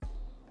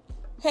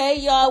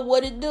Hey y'all,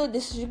 what it do?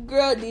 This is your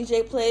girl,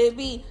 DJ Player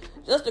B.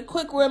 Just a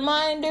quick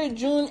reminder,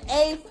 June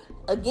 8th.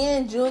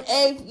 Again, June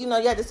 8th. You know,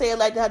 you have to say it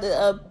like how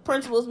the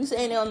principals be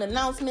saying it on the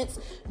announcements.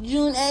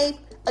 June 8th.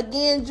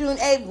 Again, June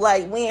 8th.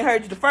 Like, we ain't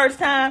heard you the first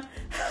time.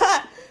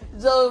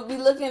 So, be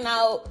looking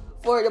out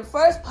for the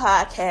first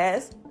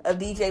podcast of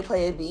DJ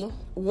Player B.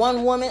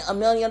 One Woman, A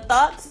Million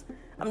Thoughts.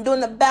 I'm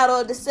doing the Battle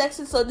of the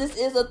Sexes, so this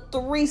is a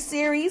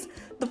 3-series.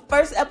 The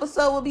first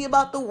episode will be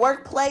about the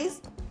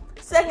workplace.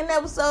 Second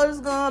episode is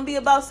going to be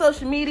about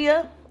social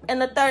media.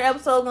 And the third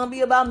episode is going to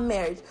be about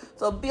marriage.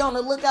 So be on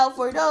the lookout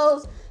for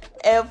those.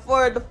 And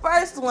for the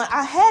first one,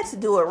 I had to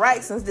do it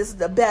right since this is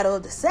the Battle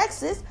of the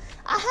Sexes.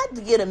 I had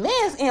to get a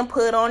man's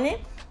input on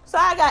it. So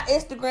I got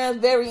Instagram's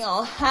very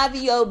own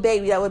Javio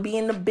Baby that would be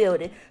in the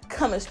building.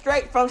 Coming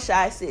straight from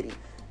Shy City.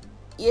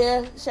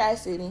 Yeah, Shy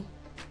City.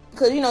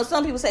 Because, you know,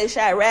 some people say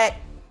Chirac.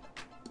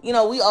 You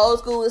know, we old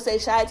school would say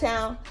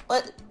Chi-Town.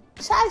 But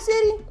Shy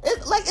City,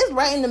 it's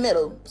right in the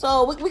middle.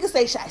 So we can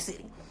say Shy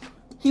City.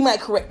 He might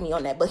correct me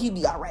on that, but he'd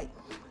be all right.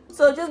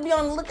 So just be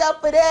on the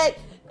lookout for that.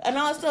 And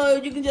also,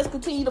 you can just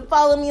continue to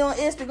follow me on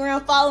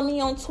Instagram, follow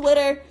me on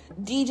Twitter,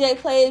 DJ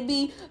Player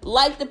B.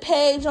 Like the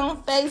page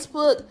on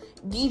Facebook,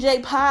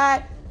 DJ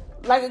Pod.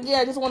 Like, again,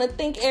 I just want to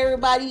thank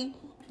everybody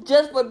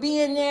just for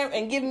being there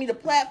and giving me the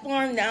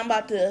platform that I'm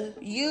about to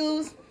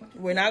use.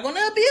 We're not going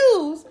to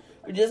abuse.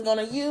 We're just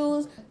going to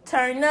use,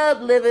 turn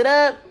up, live it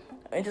up,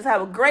 and just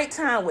have a great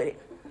time with it.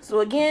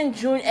 So again,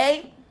 June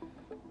 8th,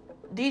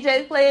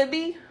 DJ Player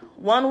B,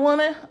 One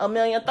Woman, A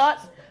Million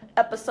Thoughts,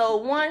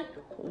 Episode 1,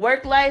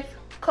 Work Life,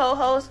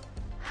 co-host,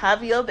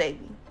 Javio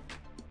Baby.